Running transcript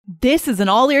This is an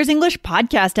All Ears English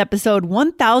podcast episode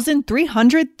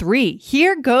 1303.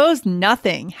 Here goes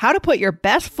nothing. How to put your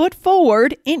best foot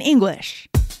forward in English.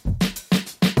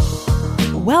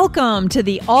 Welcome to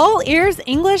the All Ears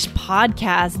English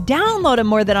podcast, downloaded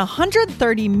more than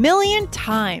 130 million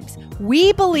times.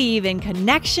 We believe in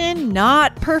connection,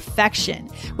 not perfection.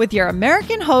 With your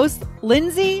American hosts,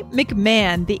 Lindsay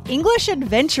McMahon, the English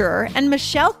adventurer, and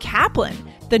Michelle Kaplan,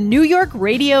 the New York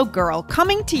radio girl,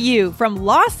 coming to you from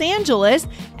Los Angeles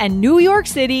and New York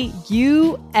City,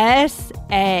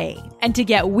 USA. And to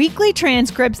get weekly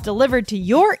transcripts delivered to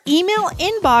your email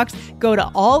inbox, go to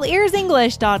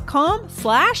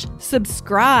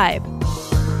allearsenglish.com/subscribe.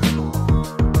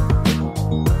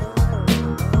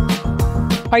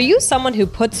 Are you someone who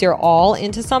puts your all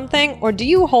into something, or do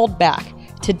you hold back?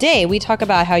 Today, we talk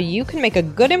about how you can make a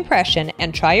good impression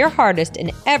and try your hardest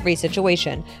in every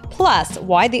situation, plus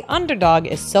why the underdog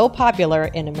is so popular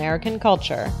in American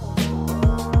culture.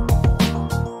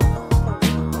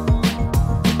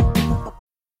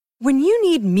 When you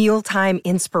need mealtime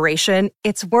inspiration,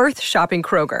 it's worth shopping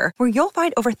Kroger, where you'll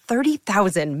find over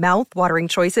 30,000 mouth-watering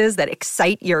choices that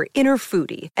excite your inner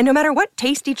foodie. And no matter what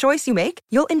tasty choice you make,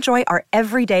 you'll enjoy our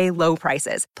everyday low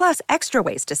prices, plus extra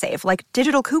ways to save, like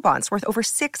digital coupons worth over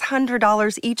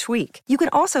 $600 each week. You can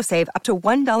also save up to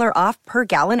 $1 off per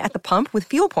gallon at the pump with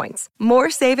fuel points.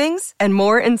 More savings and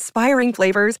more inspiring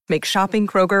flavors make shopping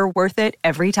Kroger worth it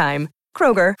every time.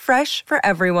 Kroger, fresh for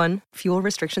everyone. Fuel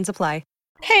restrictions apply.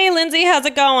 Hey, Lindsay, how's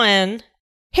it going?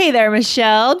 Hey there,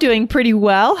 Michelle. Doing pretty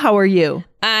well. How are you?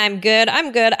 I'm good.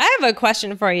 I have a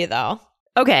question for you, though.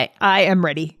 Okay, I am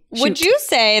ready. Shoot. Would you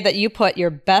say that you put your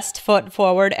best foot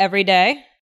forward every day?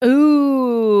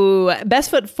 Ooh, best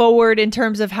foot forward in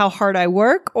terms of how hard I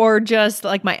work, or just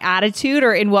like my attitude,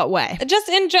 or in what way? Just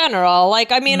in general.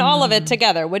 All of it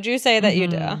together. Would you say that you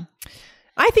do?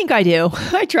 I think I do.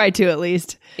 I try to, at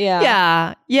least.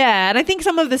 Yeah. Yeah. And I think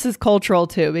some of this is cultural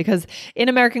too, because in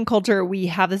American culture, we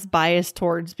have this bias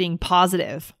towards being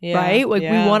positive, right? Like we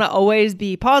want to always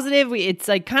be positive. It's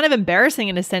like kind of embarrassing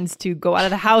in a sense to go out of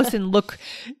the house and look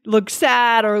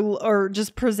sad or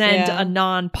just present a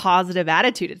non-positive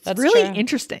attitude. It's really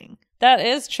interesting. That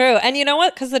is true. And you know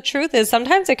what? Because the truth is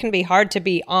sometimes it can be hard to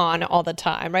be on all the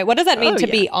time, right? What does that mean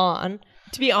be on?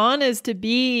 To be on is to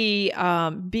be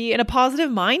in a positive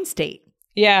mind state.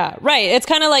 Yeah, right. It's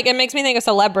kind of like, it makes me think of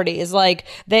celebrities. Like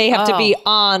they have to be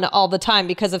on all the time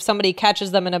because if somebody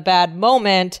catches them in a bad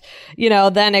moment,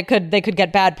 then they could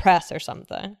get bad press or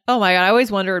something. Oh my God. I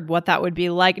always wondered what that would be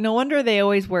like. No wonder they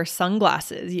always wear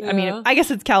sunglasses. I mean, I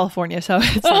guess it's California, so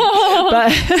it's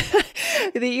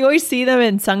but you always see them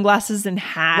in sunglasses and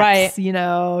hats,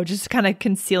 just kind of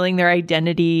concealing their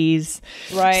identities.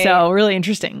 Right. So really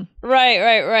interesting.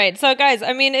 Right. So guys,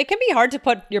 I mean, it can be hard to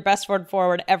put your best foot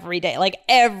forward every day. Like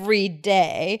every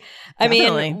day.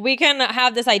 Definitely. I mean, we can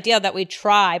have this idea that we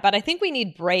try, but I think we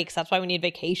need breaks. That's why we need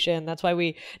vacation. That's why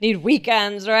we need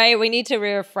weekends, right? We need to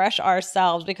refresh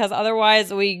ourselves because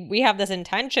otherwise we have this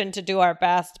intention to do our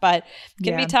best, but it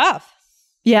can be tough.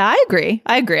 Yeah, I agree.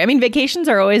 I mean, vacations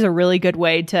are always a really good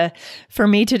way for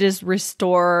me to just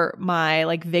restore my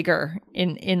vigor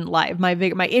in life, my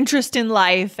interest in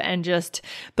life, and just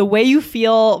the way you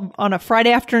feel on a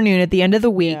Friday afternoon at the end of the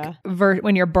week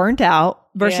when you're burnt out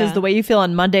versus the way you feel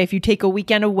on Monday. If you take a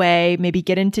weekend away, maybe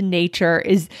get into nature,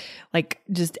 is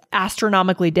just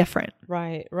astronomically different.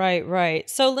 Right.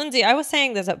 So Lindsay, I was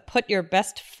saying this, put your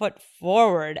best foot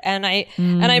forward. And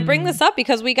I bring this up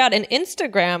because we got an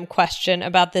Instagram question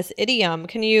about this idiom.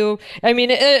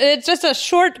 It's just a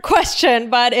short question,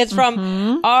 but it's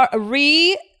from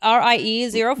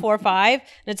RIE045. And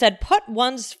it said, put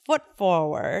one's foot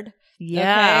forward.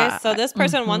 Yeah. Okay, so this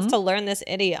person wants to learn this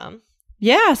idiom.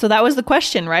 Yeah, so that was the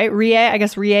question, right? I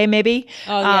guess Rie, maybe.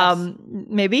 Oh, yes.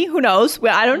 Maybe, who knows?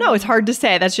 Well, I don't know. It's hard to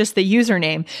say. That's just the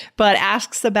username. But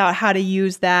asks about how to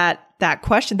use that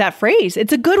question, that phrase.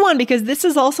 It's a good one because this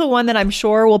is also one that I'm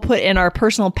sure we'll put in our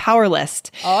personal power list.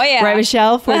 Oh, yeah. Right,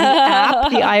 Michelle? For the app,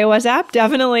 the iOS app,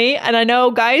 definitely. And I know,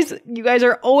 you guys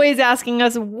are always asking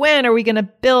us, when are we going to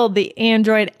build the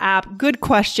Android app? Good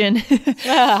question.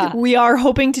 We are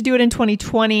hoping to do it in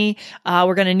 2020.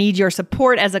 We're going to need your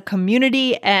support as a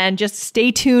community, and just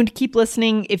stay tuned. Keep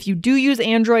listening. If you do use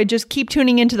Android, just keep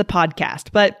tuning into the podcast.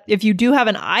 But if you do have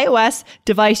an iOS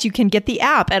device, you can get the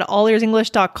app at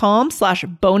allearsenglish.com/bonuses.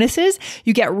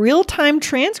 You get real-time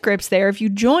transcripts there if you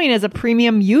join as a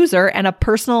premium user, and a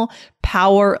personal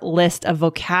power list of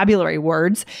vocabulary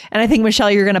words. And I think,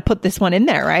 Michelle, you're going to put this one in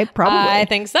there, right? Probably. I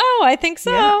think so.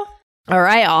 Yeah. All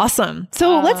right, awesome.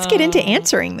 So let's get into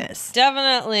answering this.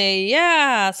 Definitely.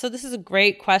 Yeah. So this is a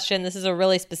great question. This is a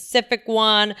really specific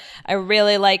one. I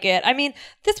really like it. I mean,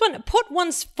 this one, put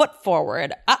one's foot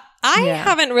forward. I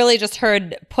haven't really just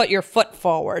heard put your foot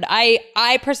forward.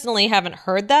 I personally haven't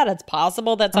heard that. It's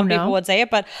possible that some people would say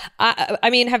it, but I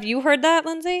mean, have you heard that,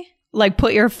 Lindsay? Like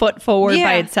put your foot forward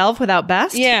by itself without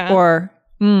best? Yeah. Or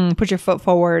put your foot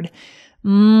forward.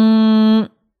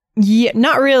 Yeah,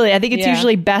 not really. I think it's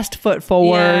usually best foot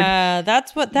forward. Yeah,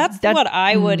 that's what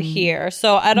I would hear.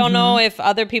 So I don't know if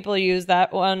other people use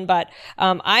that one, but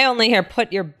I only hear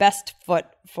put your best foot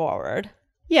forward.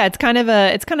 Yeah, it's kind of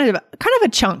a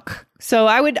chunk. So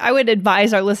I would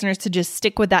advise our listeners to just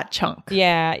stick with that chunk.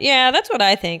 Yeah, that's what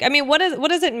I think. I mean, what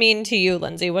does it mean to you,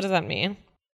 Lindsay? What does that mean?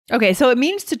 Okay, so it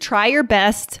means to try your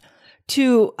best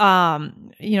to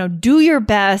do your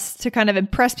best to kind of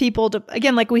impress people, to,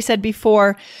 again, like we said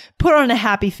before, put on a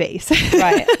happy face.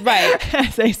 Right.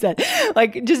 As I said,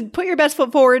 like just put your best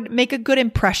foot forward, make a good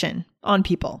impression on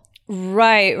people.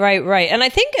 Right. And I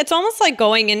think it's almost like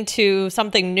going into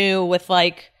something new with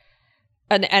like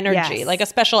an energy, like a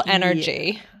special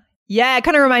energy. Yeah, it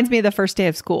kind of reminds me of the first day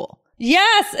of school.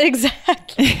 Yes,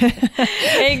 exactly.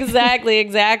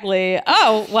 Exactly.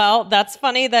 Oh, well, that's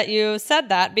funny that you said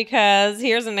that because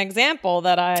here's an example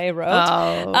that I wrote.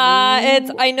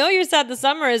 I know you said the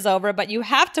summer is over, but you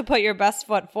have to put your best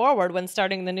foot forward when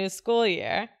starting the new school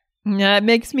year. Yeah, it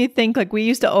makes me think like we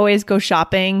used to always go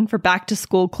shopping for back to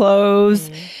school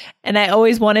clothes. And I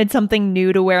always wanted something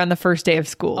new to wear on the first day of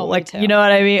school. Oh, like, you know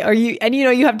what I mean?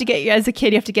 You have to get, as a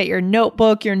kid, you have to get your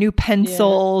notebook, your new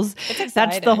pencils. Yeah. It's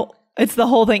exciting. It's the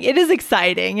whole thing. It is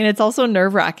exciting. And it's also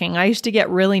nerve wracking. I used to get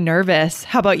really nervous.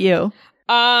 How about you?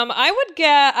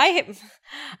 I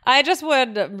just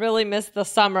would really miss the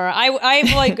summer. I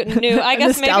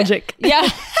guess nostalgic. Maybe, yeah.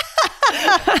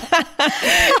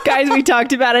 Guys, we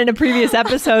talked about it in a previous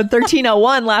episode,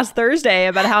 1301 last Thursday,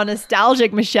 about how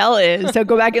nostalgic Michelle is. So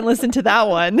go back and listen to that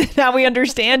one. Now we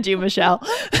understand you, Michelle.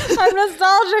 I'm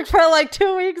nostalgic for like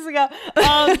 2 weeks ago.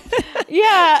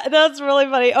 Yeah, that's really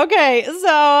funny. Okay, so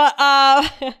no,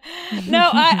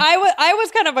 I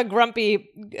was kind of a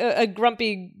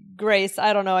grumpy Grace.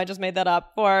 I don't know. I just made that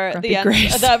up for for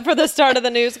the start of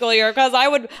the new school year because I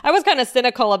was kind of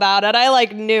cynical about it. I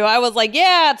was like,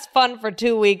 yeah, it's fun for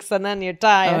 2 weeks and then you're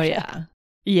tired. Oh yeah.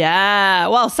 Yeah.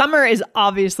 Well, summer is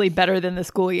obviously better than the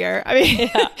school year. I mean,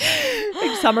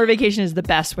 like summer vacation is the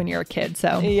best when you're a kid.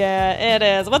 So yeah, it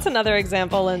is. What's another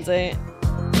example, Lindsay?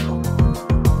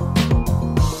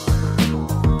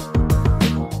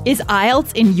 Is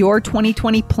IELTS in your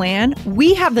 2020 plan?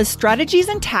 We have the strategies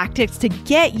and tactics to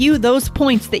get you those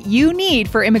points that you need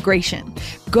for immigration.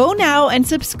 Go now and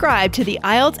subscribe to the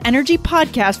IELTS Energy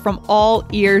podcast from All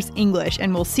Ears English,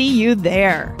 and we'll see you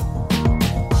there.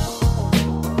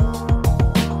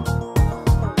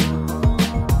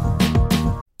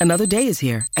 Another day is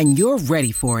here, and you're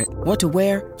ready for it. What to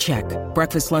wear? Check.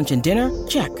 Breakfast, lunch, and dinner?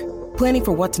 Check. Planning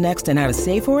for what's next and how to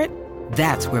save for it?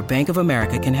 That's where Bank of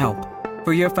America can help.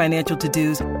 For your financial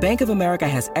to-dos, Bank of America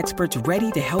has experts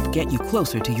ready to help get you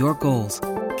closer to your goals.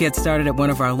 Get started at one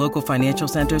of our local financial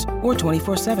centers or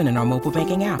 24/7 in our mobile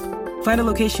banking app. Find a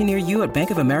location near you at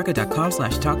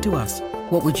bankofamerica.com/talktous.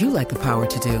 What would you like the power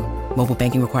to do? Mobile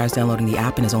banking requires downloading the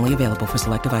app and is only available for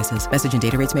select devices. Message and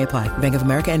data rates may apply. Bank of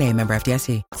America N.A., member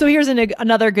FDIC. So here's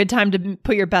another good time to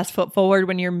put your best foot forward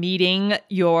when you're meeting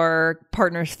your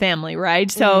partner's family, right?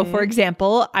 So for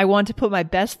example, I want to put my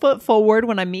best foot forward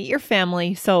when I meet your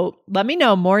family. So let me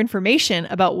know more information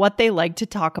about what they like to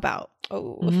talk about.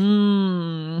 Oh,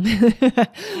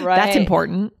 right. That's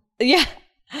important. Yeah.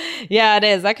 Yeah, it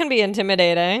is. That can be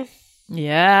intimidating.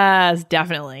 Yes,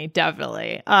 definitely.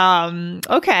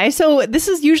 Okay, so this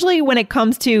is usually when it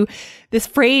comes to this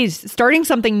phrase, starting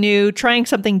something new, trying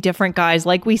something different, guys.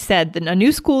 Like we said, a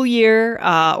new school year,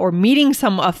 or meeting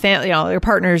your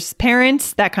partner's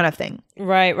parents, that kind of thing.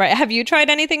 Right. Have you tried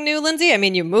anything new, Lindsay? I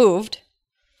mean, you moved.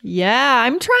 Yeah,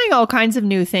 I'm trying all kinds of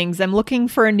new things. I'm looking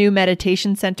for a new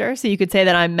meditation center. So you could say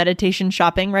that I'm meditation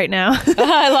shopping right now.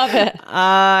 I love it.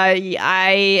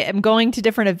 I am going to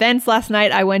different events. Last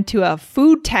night, I went to a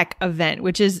food tech event,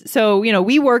 which is,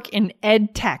 we work in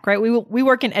ed tech, right? We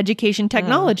work in education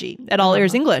technology at All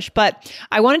Ears English. But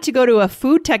I wanted to go to a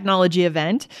food technology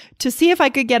event to see if I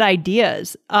could get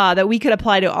ideas that we could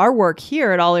apply to our work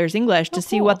here at All Ears English to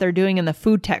see what they're doing in the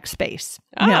food tech space.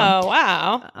 Oh,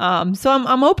 wow. So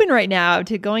I'm open right now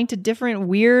to going to different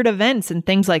weird events and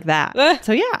things like that.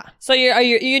 So yeah. So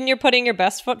you're putting your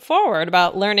best foot forward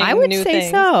about learning new things. I would say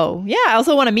so. Yeah. I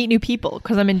also want to meet new people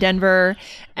because I'm in Denver.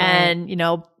 And, you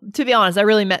know, to be honest, I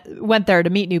really went there to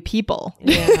meet new people.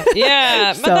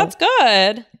 Yeah. But that's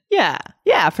good. Yeah.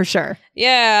 Yeah, for sure.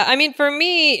 Yeah. I mean, for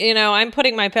me, you know, I'm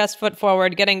putting my best foot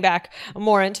forward, getting back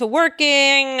more into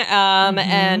working.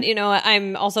 And, you know,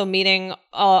 I'm also meeting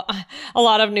a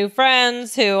lot of new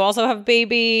friends who also have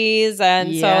babies.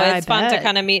 And so it's fun to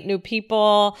kind of meet new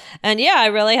people. And yeah, I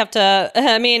really have to,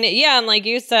 I mean, yeah. And like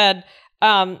you said,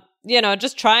 you know,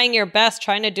 just trying your best,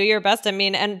 trying to do your best. I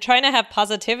mean, and trying to have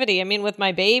positivity. I mean, with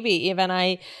my baby, even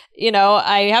I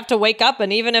have to wake up,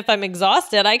 and even if I'm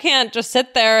exhausted, I can't just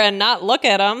sit there and not look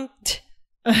at him.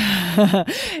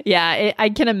 Yeah,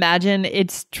 I can imagine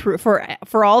it's true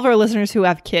for all of our listeners who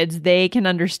have kids. They can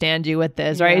understand you with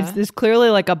this, right? It's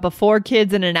clearly like a before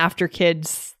kids and an after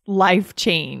kids life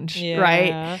change,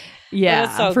 right?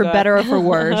 Yeah, so for better or for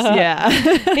worse. Yeah.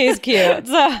 He's cute.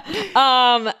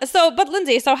 But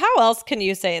Lindsay, so how else can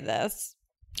you say this?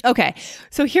 Okay.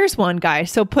 So here's one,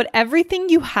 guys. So put everything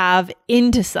you have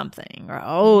into something.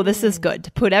 This is good.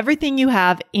 To put everything you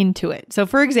have into it. So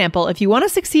for example, if you want to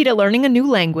succeed at learning a new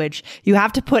language, you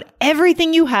have to put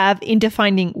everything you have into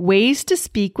finding ways to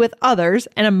speak with others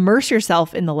and immerse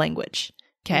yourself in the language.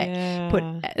 Okay.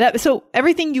 So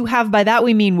everything you have, by that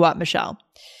we mean what, Michelle?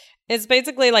 It's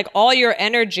basically like all your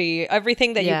energy,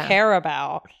 everything that you care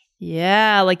about.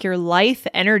 Yeah, like your life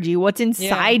energy, what's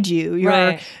inside you,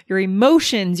 your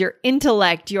emotions, your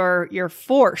intellect, your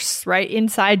force, right?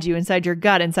 Inside you, inside your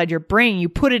gut, inside your brain, you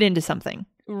put it into something.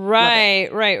 Right.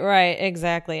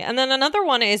 Exactly. And then another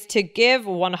one is to give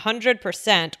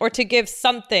 100% or to give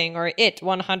something or it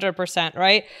 100%,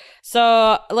 right?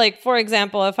 So like, for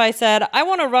example, if I said, I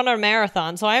want to run a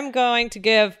marathon, so I'm going to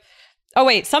give... Oh,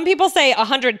 wait. Some people say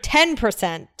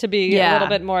 110% to be a little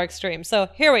bit more extreme. So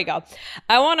here we go.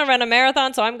 I want to run a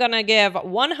marathon, so I'm going to give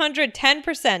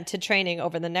 110% to training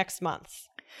over the next months.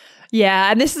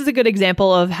 Yeah. And this is a good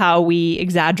example of how we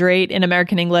exaggerate in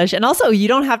American English. And also, you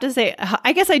don't have to say,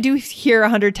 I guess I do hear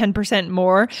 110%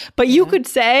 more, but you could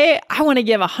say, I want to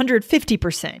give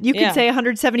 150%. You could say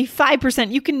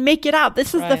 175%. You can make it up.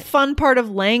 This is the fun part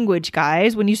of language,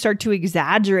 guys. When you start to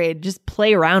exaggerate, just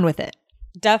play around with it.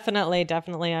 Definitely.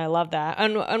 I love that.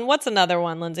 And what's another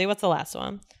one, Lindsay? What's the last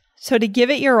one? So to give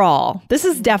it your all. This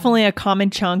is definitely a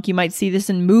common chunk. You might see this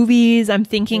in movies. I'm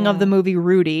thinking of the movie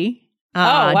Rudy.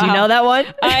 Wow. Do you know that one?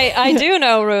 I do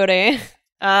know Rudy.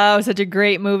 Oh, such a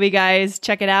great movie, guys.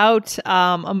 Check it out.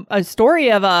 A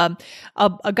story of a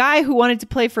guy who wanted to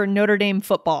play for Notre Dame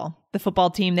football, the football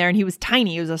team there. And he was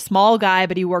tiny. He was a small guy,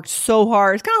 but he worked so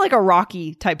hard. It's kind of like a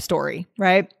Rocky type story,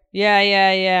 right?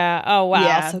 Yeah. Oh, wow.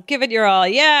 Yeah. So give it your all.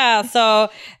 Yeah. So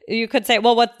you could say,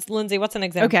 well, Lindsay, what's an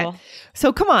example? Okay.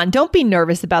 So come on, don't be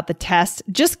nervous about the test.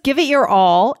 Just give it your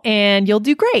all and you'll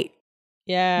do great.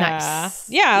 Yeah. Nice.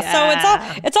 Yeah.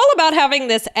 So it's all about having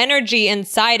this energy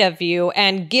inside of you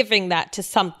and giving that to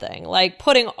something, like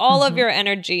putting all of your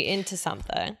energy into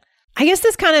something. I guess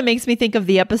this kind of makes me think of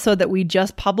the episode that we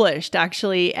just published,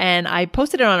 actually. And I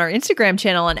posted it on our Instagram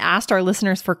channel and asked our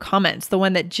listeners for comments. The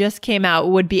one that just came out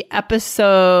would be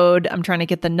episode, I'm trying to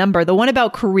get the number, the one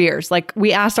about careers. Like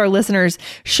we asked our listeners,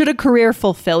 should a career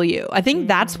fulfill you? I think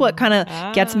that's what kind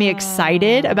of gets me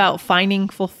excited about finding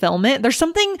fulfillment. There's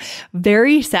something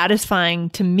very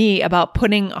satisfying to me about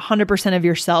putting 100% of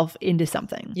yourself into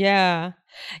something. Yeah.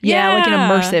 Like an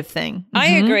immersive thing. I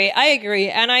agree.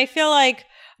 And I feel like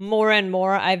more and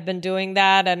more I've been doing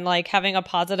that and like having a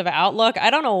positive outlook. I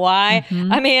don't know why.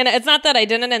 I mean, it's not that I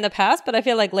didn't in the past, but I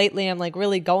feel like lately I'm like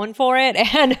really going for it.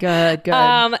 And good.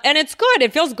 And it's good.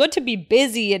 It feels good to be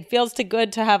busy. It feels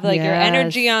good to have like your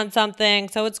energy on something.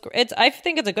 So I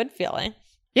think it's a good feeling.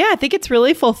 Yeah, I think it's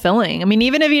really fulfilling. I mean,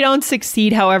 even if you don't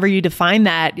succeed, however you define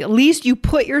that, at least you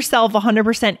put yourself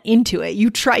 100% into it.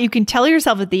 You can tell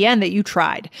yourself at the end that you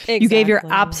tried. Exactly. You gave your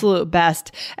absolute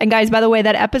best. And guys, by the way,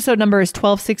 that episode number is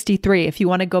 1263. If you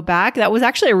want to go back, that was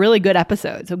actually a really good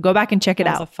episode. So go back and check it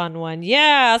out. That's a fun one.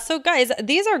 Yeah. So guys,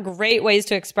 these are great ways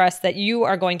to express that you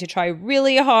are going to try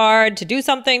really hard to do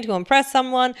something, to impress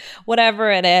someone,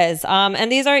 whatever it is. And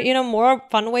these are, more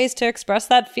fun ways to express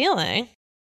that feeling.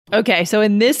 Okay, so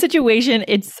in this situation,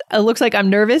 it looks like I'm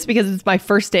nervous because it's my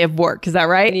first day of work. Is that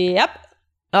right? Yep.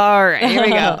 All right, here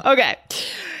we go. Okay,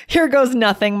 here goes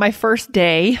nothing. My first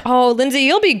day. Oh, Lindsay,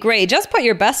 you'll be great. Just put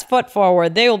your best foot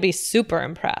forward. They will be super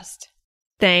impressed.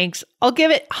 Thanks. I'll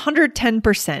give it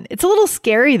 110%. It's a little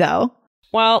scary, though.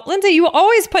 Well, Lindsay, you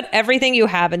always put everything you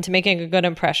have into making a good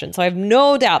impression, so I have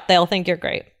no doubt they'll think you're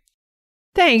great.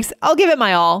 Thanks. I'll give it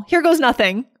my all. Here goes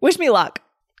nothing. Wish me luck.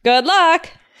 Good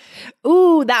luck.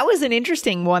 Ooh, that was an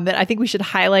interesting one that I think we should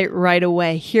highlight right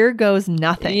away. Here goes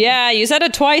nothing. Yeah, you said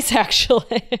it twice,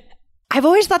 actually. I've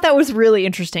always thought that was really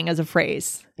interesting as a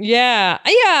phrase. Yeah.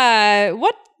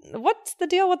 What's the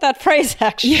deal with that phrase,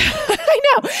 actually? Yeah, I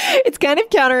know. It's kind of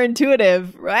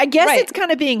counterintuitive. I guess It's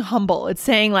kind of being humble. It's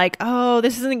saying like, oh,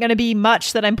 this isn't going to be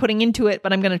much that I'm putting into it,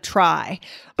 but I'm going to try.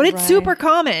 But it's super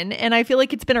common. And I feel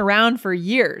like it's been around for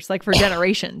years, like for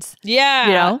generations. Yeah,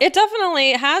 you know? It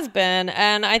definitely has been.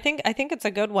 And I think it's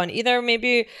a good one. Either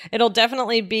maybe it'll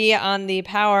definitely be on the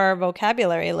power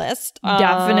vocabulary list.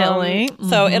 Definitely.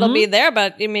 So it'll be there,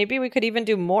 but maybe we could even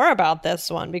do more about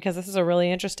this one because this is a really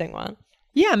interesting one.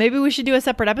 Yeah, maybe we should do a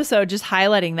separate episode just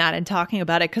highlighting that and talking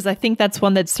about it because I think that's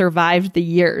one that survived the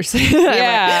years.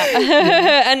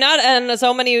 Yeah. and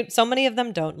so many of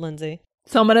them don't, Lindsay.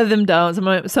 So many of them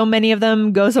don't. So many of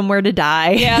them go somewhere to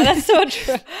die. Yeah, that's so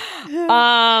true.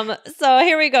 So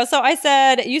here we go. So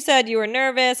you said you were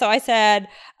nervous. So I said,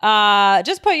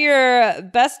 just put your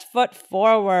best foot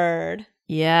forward.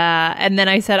 Yeah. And then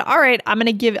I said, all right,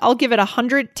 I'll give it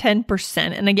 110%.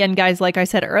 And again, guys, like I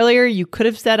said earlier, you could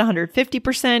have said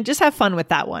 150%. Just have fun with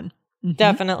that one. Mm-hmm.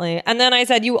 Definitely. And then I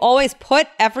said, you always put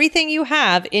everything you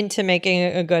have into making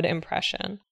a good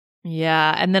impression.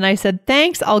 Yeah. And then I said,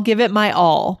 thanks. I'll give it my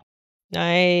all.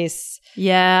 Nice.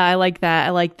 Yeah, I like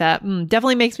that.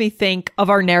 Definitely makes me think of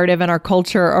our narrative and our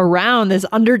culture around this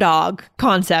underdog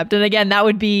concept. And again, that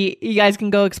would be, you guys can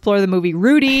go explore the movie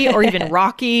Rudy or even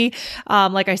Rocky.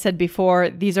 Like I said before,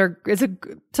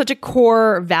 such a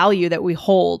core value that we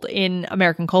hold in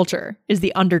American culture is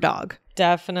the underdog.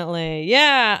 Definitely.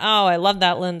 Yeah. Oh, I love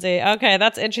that, Lindsay. Okay,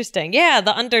 that's interesting. Yeah,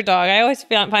 the underdog. I always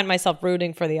find myself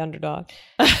rooting for the underdog.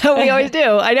 We always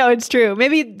do. I know, it's true.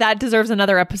 Maybe that deserves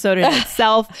another episode in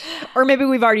itself, or maybe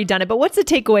we've already done it. But what's the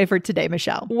takeaway for today,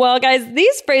 Michelle? Well, guys,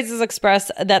 these phrases express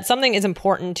that something is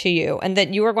important to you and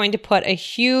that you are going to put a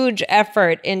huge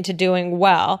effort into doing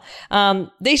well.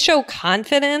 They show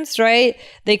confidence, right?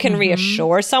 They can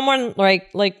reassure someone, like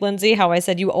Lindsay, how I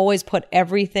said you always put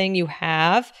everything you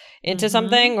have into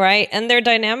something, right? And they're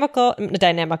dynamical. That's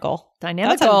a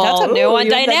new one.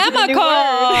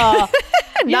 Dynamical.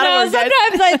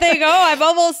 Sometimes I think, I'm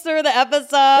almost through the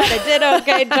episode. I did an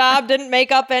okay job, didn't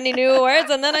make up any new words.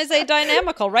 And then I say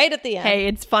dynamical right at the end. Hey,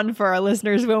 it's fun for our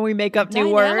listeners when we make up new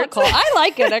words. I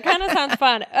like it. It kind of sounds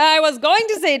fun. I was going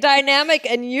to say dynamic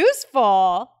and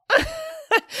useful.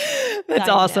 That's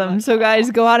awesome. So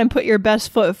guys, go out and put your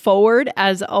best foot forward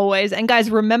as always. And guys,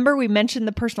 remember we mentioned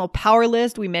the personal power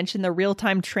list. We mentioned the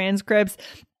real-time transcripts,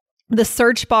 the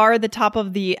search bar at the top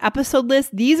of the episode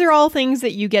list. These are all things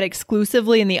that you get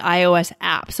exclusively in the iOS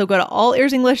app. So go to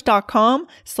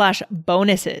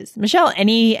allearsenglish.com/bonuses. Michelle,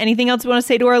 anything else you want to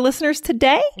say to our listeners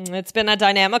today? It's been a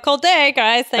dynamical day,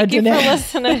 guys. Thank you for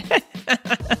listening.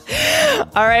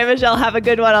 All right, Michelle, have a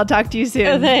good one. I'll talk to you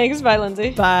soon. Thanks. Bye,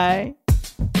 Lindsay. Bye.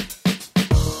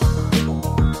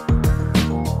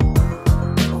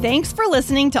 Thanks for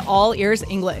listening to All Ears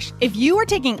English. If you are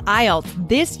taking IELTS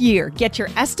this year, get your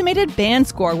estimated band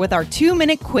score with our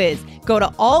 2-minute quiz. Go to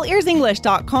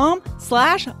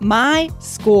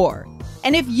allearsenglish.com/myscore.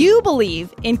 And if you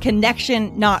believe in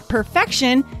connection, not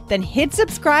perfection, then hit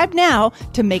subscribe now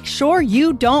to make sure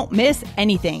you don't miss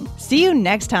anything. See you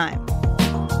next time.